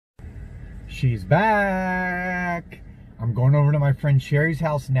She's back. I'm going over to my friend Sherry's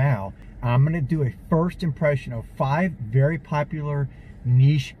house now. I'm going to do a first impression of 5 very popular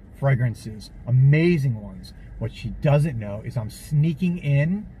niche fragrances. Amazing ones. What she doesn't know is I'm sneaking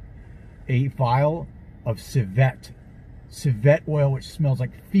in a vial of civet. Civet oil, which smells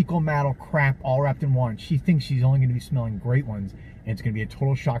like fecal matter crap all wrapped in one. She thinks she's only going to be smelling great ones, and it's going to be a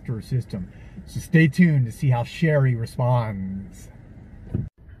total shock to her system. So stay tuned to see how Sherry responds.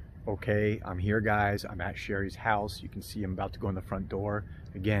 Okay, I'm here, guys. I'm at Sherry's house. You can see I'm about to go in the front door.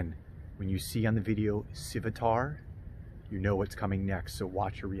 Again, when you see on the video Civetar, you know what's coming next, so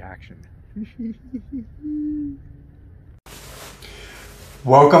watch your reaction.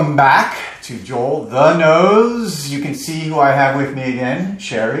 Welcome back to Joel the Nose. You can see who I have with me again,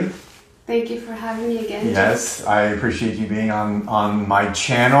 Sherry. Thank you for having me again. Yes, I appreciate you being on my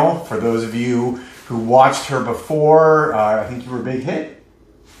channel. For those of you who watched her before, I think you were a big hit.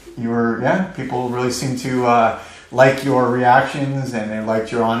 You were, yeah, people really seem to like your reactions, and they liked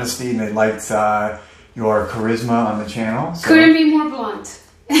your honesty, and they liked your charisma on the channel. So. Couldn't be more blunt.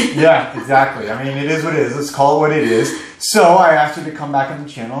 Yeah, exactly. I mean, it is what it is. Let's call it what it is. So I asked her to come back on the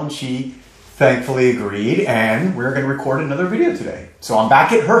channel, and she thankfully agreed, and we're going to record another video today. So I'm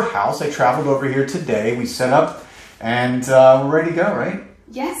back at her house. I traveled over here today. We set up, and we're ready to go, right?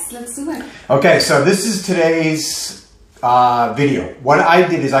 Yes, let's do it. Okay, so this is today's video. What I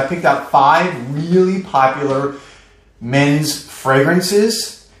did is I picked out 5 really popular men's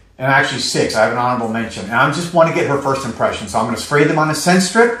fragrances, and actually 6. I have an honorable mention. And I just want to get her first impression. So I'm going to spray them on a scent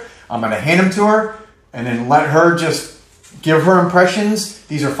strip. I'm going to hand them to her, and then let her just give her impressions.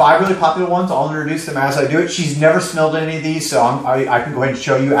 These are 5 really popular ones. I'll introduce them as I do it. She's never smelled any of these, so I can go ahead and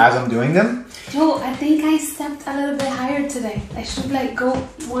show you as I'm doing them. Joel, I think I stepped a little bit higher today. I should like go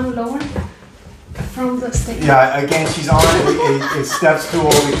one lower from the stick. Yeah, again, she's on a step stool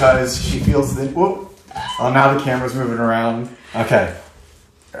because she feels that, whoop. Oh, now the camera's moving around. Okay.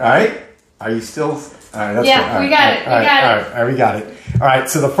 All right. Are you still? All right, that's yeah, good. We got it. We got it. All right, we got it. All right,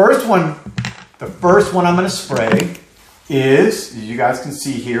 so the first one I'm going to spray is, as you guys can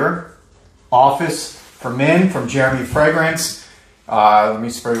see here, Office for Men from Jeremy Fragrance. Let me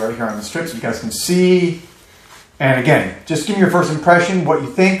spray right here on the strip so you guys can see. And again, just give me your first impression, what you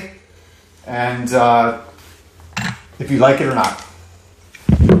think, and if you like it or not.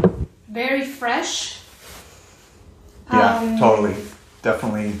 Very fresh. Yeah, totally.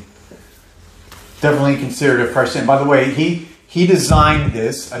 Definitely considered a fresh scent. By the way, he designed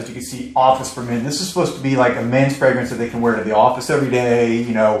this, as you can see, Office for Men. This is supposed to be like a men's fragrance that they can wear to the office every day,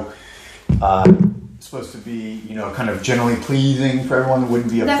 you know. It's supposed to be, you know, kind of generally pleasing for everyone. It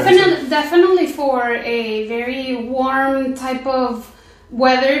wouldn't be offensive. Definitely for a very warm type of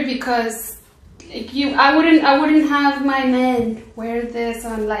weather, because like I wouldn't have my men wear this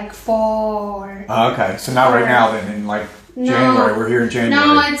on like fall or okay, so not right now then, in like January. We're here in January.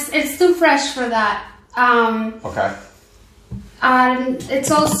 No, it's too fresh for that. Okay.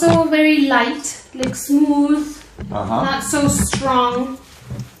 It's also very light, like smooth, not so strong.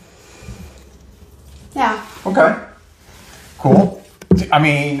 Yeah. Okay. Cool. I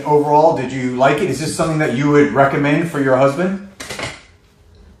mean, overall, did you like it? Is this something that you would recommend for your husband?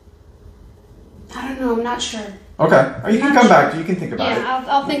 I don't know. I'm not sure. Okay. Or you can come back. You can think about it. Yeah,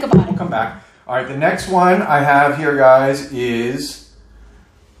 I'll think about it. We'll come back. All right. The next one I have here, guys, is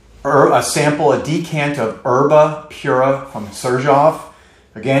a sample, a decant of Erba Pura from Sherezade.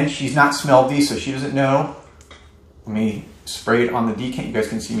 Again, she's not smelled these, so she doesn't know. Let me spray it on the decant. You guys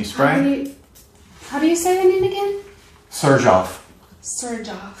can see me spray. How do you say the name again? Sherezade.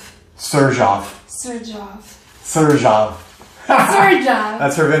 Sherezade. Sherezade. Sherezade. Sherezade. Sherezade.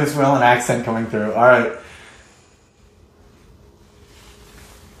 That's her Venezuelan accent coming through. All right.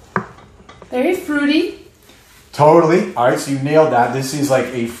 Very fruity. Totally. All right, so you nailed that. This is like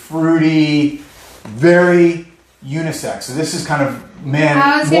a fruity, very unisex. So this is kind of men,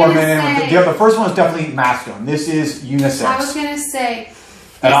 more men. Yeah, the first one is definitely masculine. This is unisex. I was gonna say,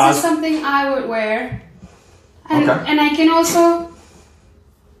 this is something I would wear, and I can also.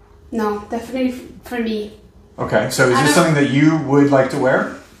 No, definitely for me. Okay, so is this something that you would like to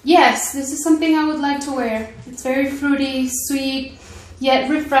wear? Yes, this is something I would like to wear. It's very fruity, sweet, yet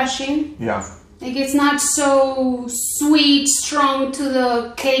refreshing. Yeah. Like it's not so sweet, strong to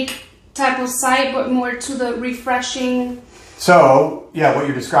the cake type of side, but more to the refreshing. So, yeah, what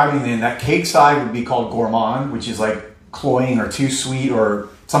you're describing then, that cake side would be called gourmand, which is like cloying or too sweet, or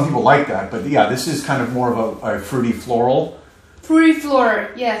some people like that. But yeah, this is kind of more of a fruity floral. Fruity floral,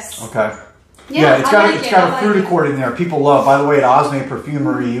 yes. Okay. Yeah, it's got a fruit accord in there. People love. By the way, at Osme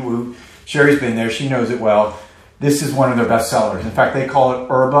Perfumery, Sherry's been there. She knows it well. This is one of their best sellers. In fact, they call it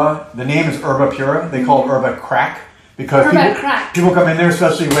Erba. The name is Erba Pura. They call it Erba Crack because people come in there,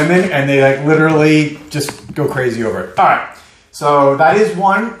 especially women, and they like literally just go crazy over it. All right. So that is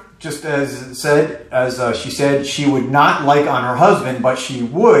one. Just as she said, she would not like on her husband, but she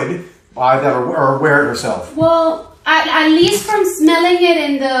would buy that or wear it herself. Well, at least from smelling it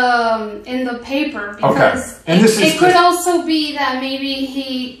in the paper, because it could also be that maybe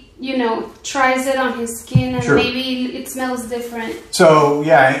he, you know, tries it on his skin and maybe it smells different. So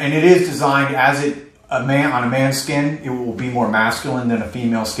yeah, and it is designed as on a man's skin. It will be more masculine than a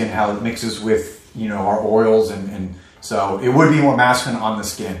female skin. How it mixes with, you know, our oils and so it would be more masculine on the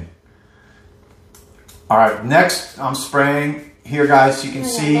skin. All right, next I'm spraying here, guys, so you can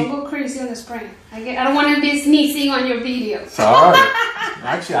see. Don't go crazy on the spray. I don't want to be sneezing on your video. Sorry.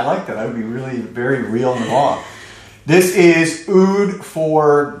 Actually, I like that. That would be really very real and raw. This is OUD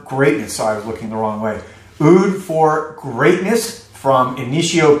for Greatness. Sorry, I was looking the wrong way. OUD for Greatness from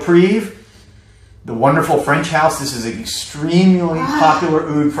Initio Prive, the wonderful French house. This is an extremely popular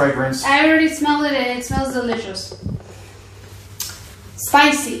OUD fragrance. I already smelled it and it smells delicious.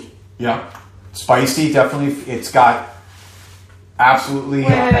 Spicy. Yeah. Spicy, definitely. It's got absolutely... Wait,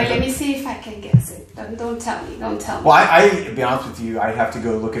 let me see if I can guess it. Don't tell me, don't tell me. Well, to be honest with you, I'd have to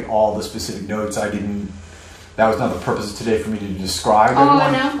go look at all the specific notes. That was not the purpose of today for me to describe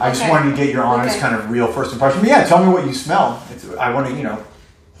everyone. No? I just wanted to get your honest kind of real first impression. But yeah, tell me what you smell. I want to, you know...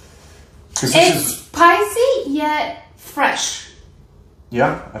 It's spicy, yet fresh.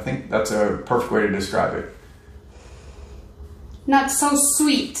 Yeah, I think that's a perfect way to describe it. Not so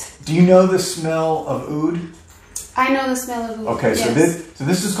sweet. Do you know the smell of OUD? I know the smell of OUD. Okay, yes. so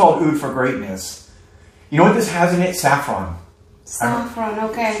this is called OUD for Greatness. You know what this has in it? Saffron. Saffron,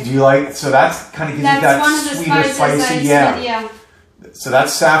 okay. Do you like? So that's kind of gives you that sweeter, spicy. Yeah. So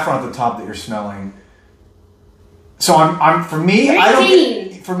that's saffron at the top that you're smelling. So for me, I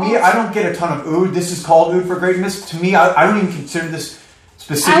don't get a ton of OUD. This is called OUD for Greatness. To me, I don't even consider this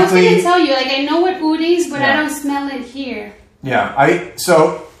specifically. I was going to tell you, like, I know what OUD is, but I don't smell it here. Yeah,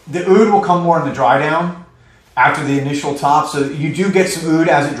 so the OUD will come more in the dry down after the initial top. So you do get some OUD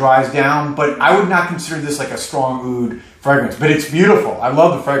as it dries down, but I would not consider this like a strong OUD fragrance. But it's beautiful. I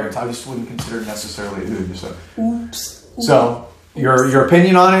love the fragrance. I just wouldn't consider it necessarily OUD. So. Oops. So your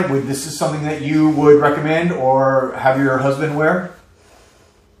opinion on it? This is something that you would recommend or have your husband wear?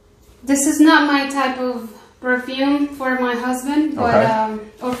 This is not my type of perfume for my husband, but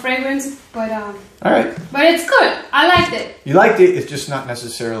or fragrance, but all right. But it's good. I liked it. You liked it. It's just not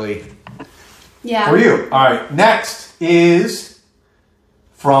necessarily for you. All right. Next is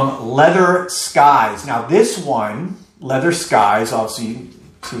from Leather Skies. Now this one, Leather Skies, obviously,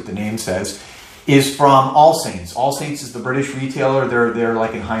 see what the name says, is from All Saints. All Saints is the British retailer. They're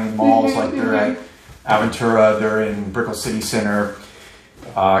like in high-end malls, like they're at Aventura. They're in Brickell City Center.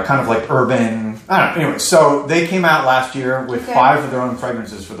 Kind of like urban, I don't know. Anyway, so they came out last year with 5 of their own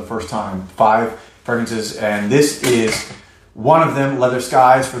fragrances for the first time. 5 fragrances, and this is one of them, Leather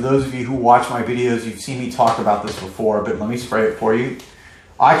Skies. For those of you who watch my videos, you've seen me talk about this before, but let me spray it for you.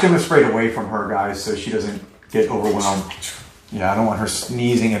 Actually, I'm going to spray it away from her, guys, so she doesn't get overwhelmed. Yeah, I don't want her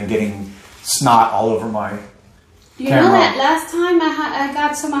sneezing and getting snot all over my camera. You know that last time I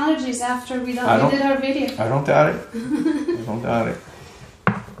got some allergies after we did our video. I don't doubt it. I don't doubt it.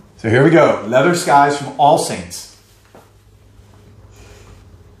 So here we go. Leather Skies from All Saints.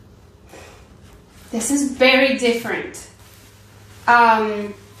 This is very different.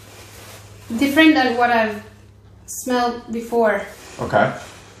 Different than what I've smelled before. Okay.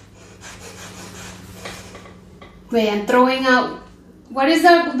 Wait, I'm throwing out... What is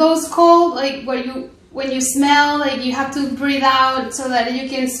those called? Like when you smell, like you have to breathe out so that you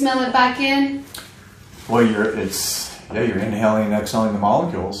can smell it back in? Well, you're inhaling and exhaling the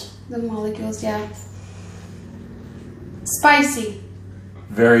molecules. The molecules, yeah. Spicy.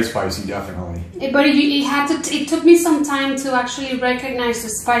 Very spicy, definitely. But it took me some time to actually recognize the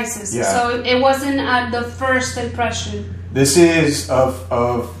spices. Yeah. So it wasn't the first impression. This is, of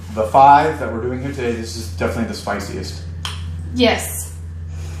the 5 that we're doing here today, this is definitely the spiciest. Yes.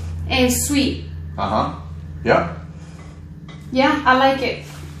 And sweet. Uh-huh. Yeah. Yeah, I like it.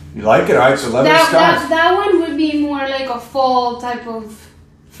 You like it? All right, so Leather Skies. That one would be more like a fall type of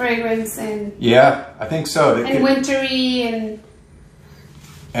fragrance and... Yeah, I think so. And wintry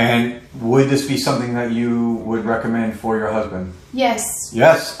And would this be something that you would recommend for your husband? Yes.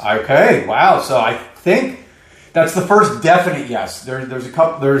 Yes. Okay. Wow. So I think that's the first definite yes. There's a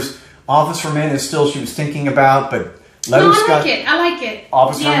couple. There's Office for Men is still she was thinking about, but Leather Skies. I like it.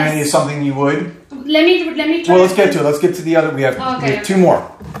 Office for Men is something you would. Let me try. Well, let's get to it. Let's get to the other. We have 2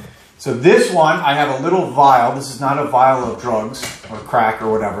 more. So this one, I have a little vial. This is not a vial of drugs or crack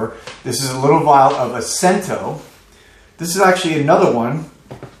or whatever. This is a little vial of Accento. This is actually another one,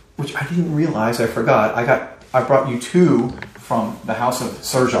 which I didn't realize, I forgot. I brought you two from the house of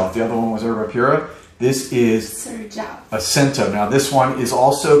Sherezade. The other one was Erba Pura. This is Accento. Now this one is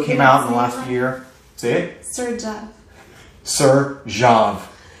also came out in the last year. Say it. Sherezade. Sherezade.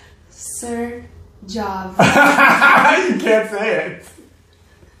 Sherezade. You can't say it.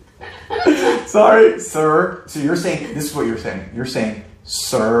 Sorry, sir. So you're saying, this is what you're saying. You're saying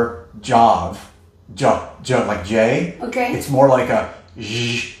Sherezade. Like J. Okay. It's more like a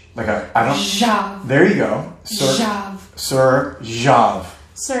j, like a, I don't. Jav. There you go. Jav. Sherezade.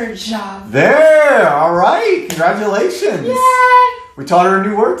 Sherezade. There. All right. Congratulations. Yay. We taught her a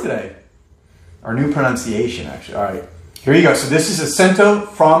new word today. Our new pronunciation, actually. All right. Here you go. So this is Accento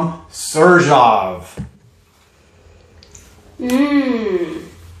from Sherezade. Mmm.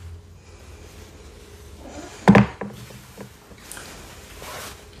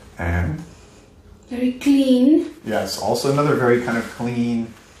 And very clean. yes, also another very kind of clean,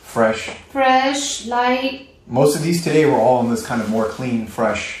 fresh. Fresh, light. Most of these today were all in this kind of more clean,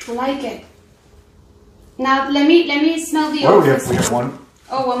 fresh. I like it. Now let me smell the Oh, we have one.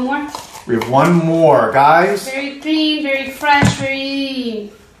 Oh, one more. We have one more, guys. Very clean, very fresh,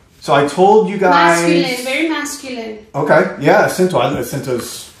 very So I told you guys. masculine, very masculine. Okay, yeah, Accento.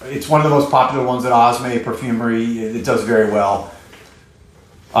 Accento's, it's one of the most popular ones at Osme Perfumery. It does very well.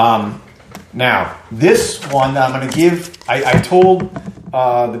 Now, this one that I'm going to give, I told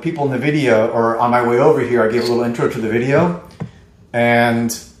the people in the video, or on my way over here, I gave a little intro to the video. And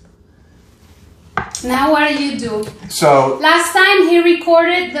now what do you do? so last time he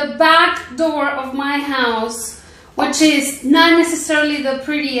recorded the back door of my house, which is not necessarily the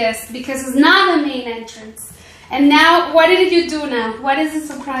prettiest because it's not the main entrance. And now, what did you do now? What is the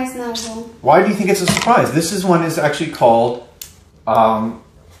surprise now, Will? why do you think it's a surprise? This is one is actually called,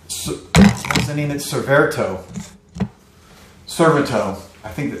 what's the name? It's Cerverto. I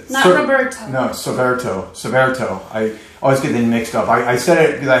think that. Not Roberto. No, Cerverto. I always get them mixed up. I said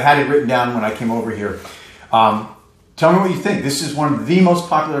it because I had it written down when I came over here. Tell me what you think. This is one of the most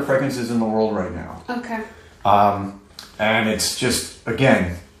popular fragrances in the world right now. Okay. And it's just,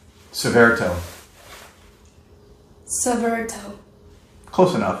 again, Cerverto. Cerverto.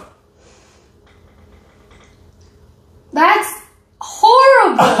 Close enough. That's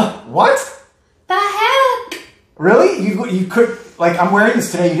horrible. What? The heck? Really? You could, like, I'm wearing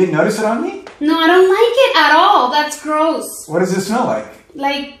this today. You didn't notice it on me? No, I don't like it at all. That's gross. What does it smell like?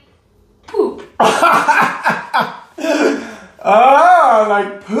 Like poop. Oh,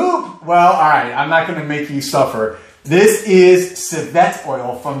 like poop. Well, all right. I'm not going to make you suffer. This is civet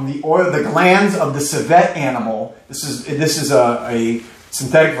oil from the glands of the civet animal. This is a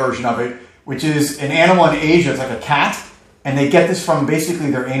synthetic version of it, which is an animal in Asia. It's like a cat, and they get this from basically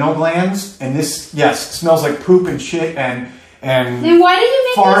their anal glands. And this, yes, smells like poop and shit and then why do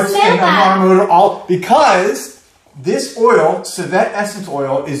you make farts me smell and that? arm odor, all because this oil, civet essence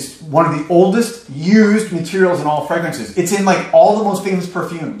oil, is one of the oldest used materials in all fragrances. It's in like all the most famous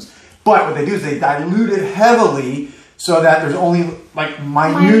perfumes. But what they do is they dilute it heavily so that there's only like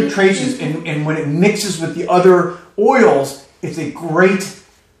minute traces, and when it mixes with the other oils, it's a great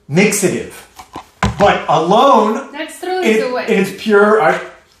mixative. But alone, let's throw this away. It's pure.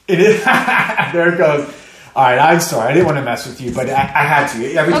 It is. There it goes. All right, I'm sorry. I didn't want to mess with you, but I had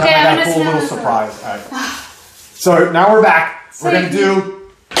to. Every time I got a cool little surprise. All right. So now we're back. We're going to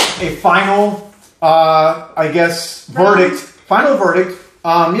do a final, I guess, verdict. Final verdict.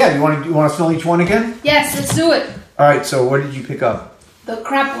 Yeah, you want to smell each one again? Yes, let's do it. All right. So what did you pick up? The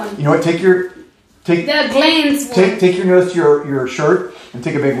crap one. You know what? Take the glands one. Take your nose to your shirt and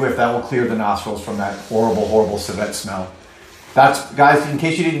take a big whiff. That will clear the nostrils from that horrible, horrible civet smell. That's, guys, in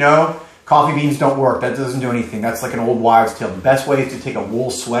case you didn't know, coffee beans don't work. That doesn't do anything. That's like an old wives' tale. The best way is to take a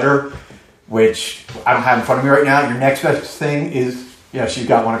wool sweater, which I don't have in front of me right now. Your next best thing is, yeah, she's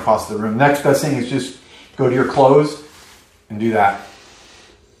got one across the room. Next best thing is just go to your clothes and do that.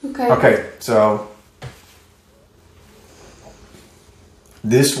 Okay. Okay, so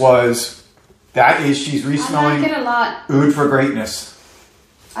this was, she's re-smelling I like it a lot. OUD for Greatness.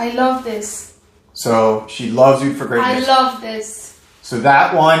 I love this. So she loves OUD for Greatness. I love this. So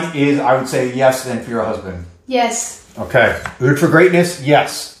that one is, I would say, yes then for your husband. Yes. Okay. OUD for Greatness,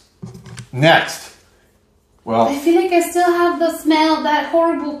 yes. Next. Well, I feel like I still have the smell, that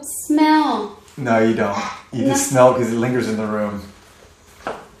horrible smell. no, you don't. You just smell because it lingers in the room.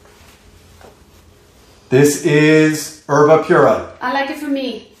 This is Erba Pura. I like it for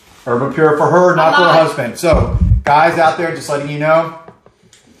me. Herba Pura for her, not for her husband. So, guys out there, just letting you know,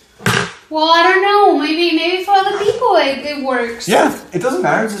 Well, I don't know. Maybe for other people it works. Yeah, it doesn't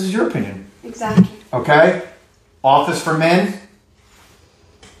matter. This is your opinion. Exactly. Okay. Office for Men.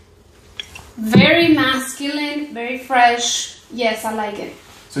 Very masculine, very fresh. Yes, I like it.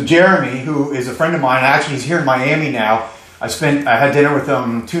 So Jeremy, who is a friend of mine, actually he's here in Miami now. I had dinner with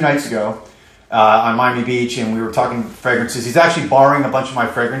him 2 nights ago on Miami Beach, and we were talking fragrances. He's actually borrowing a bunch of my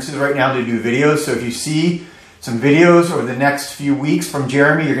fragrances right now to do videos. So if you see some videos over the next few weeks from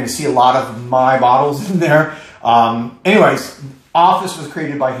Jeremy, you're going to see a lot of my bottles in there. Anyways, Office was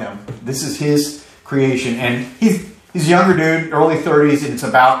created by him. This is his creation, and he's a younger dude, early 30s, and it's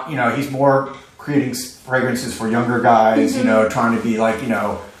about, you know, he's more creating fragrances for younger guys, you know, trying to be like, you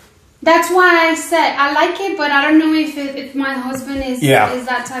know. That's why I said I like it, but I don't know if my husband is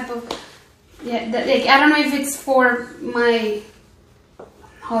that type of, like, I don't know if it's for my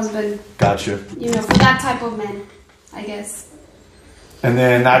husband. Gotcha. You know, for that type of man, I guess. And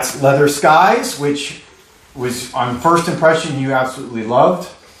then that's Leather Skies, which was on first impression you absolutely loved.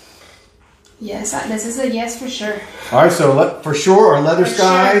 Yes, this is a yes for sure. All right, so for sure, our Leather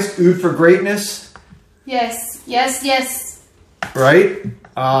Skies, OUD for Greatness. Yes, yes, yes. Right,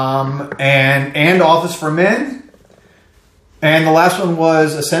 and Office for Men, and the last one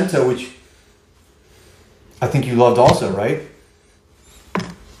was Accento, which I think you loved also, right?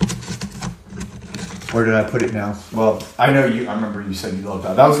 Where did I put it now? Well, I know you. I remember you said you loved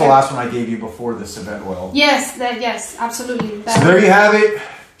that. That was the last one I gave you before the civet oil. Yes, yes, absolutely. So there you have it.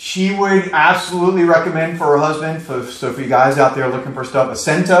 She would absolutely recommend for her husband. So for you guys out there looking for stuff,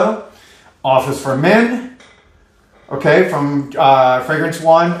 Accento, Office for Men. Okay, from Fragrance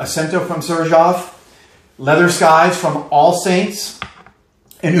One, Accento from Sherezade, Leather Skies from All Saints,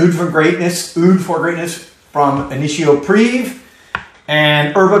 and OUD for Greatness from Initio Prive.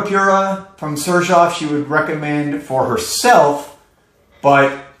 And Erba Pura from Sherezade, she would recommend for herself,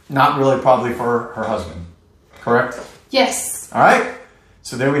 but not really probably for her husband. Correct? Yes. All right.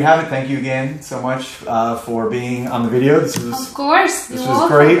 So there we have it. Thank you again so much for being on the video. This was, of course. This was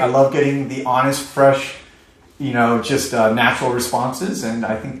great. I love getting the honest, fresh, you know, just natural responses, and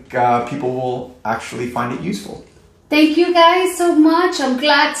I think people will actually find it useful. Thank you guys so much. I'm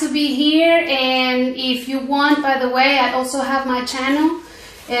glad to be here. And if you want, by the way, I also have my channel.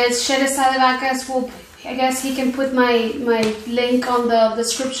 It's Sherezade Vacas. I guess he can put my link on the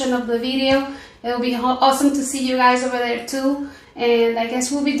description of the video. It'll be awesome to see you guys over there too. And I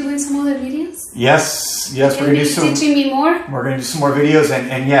guess we'll be doing some other videos. Yes, we're gonna do some. Teaching me more. We're gonna do some more videos,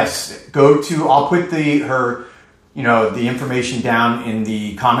 and yes, go to. I'll put the information down in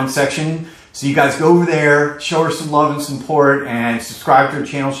the comment section. So you guys go over there, show her some love and support, and subscribe to her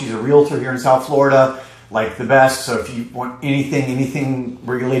channel. She's a realtor here in South Florida, like the best. So if you want anything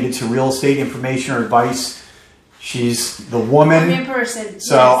related to real estate information or advice, she's the woman. I'm in person.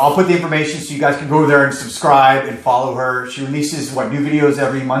 So yes. I'll put the information so you guys can go over there and subscribe and follow her. She releases new videos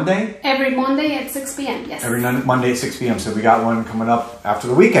every Monday? Every Monday at 6 p.m. Yes. Every Monday at 6 p.m. So we got one coming up after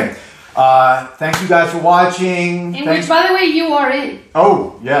the weekend. Thank you guys for watching. Which, by the way, you are in.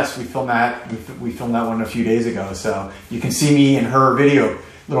 Oh yes, we filmed that. We filmed that one a few days ago, so you can see me in her video,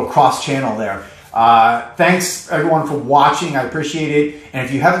 little cross channel there. Thanks everyone for watching. I appreciate it. And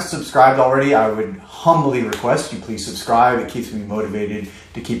if you haven't subscribed already, I would humbly request you please subscribe. It keeps me motivated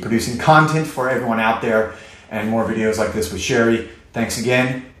to keep producing content for everyone out there and more videos like this with Sherry. Thanks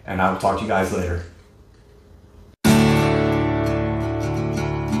again, and I will talk to you guys later.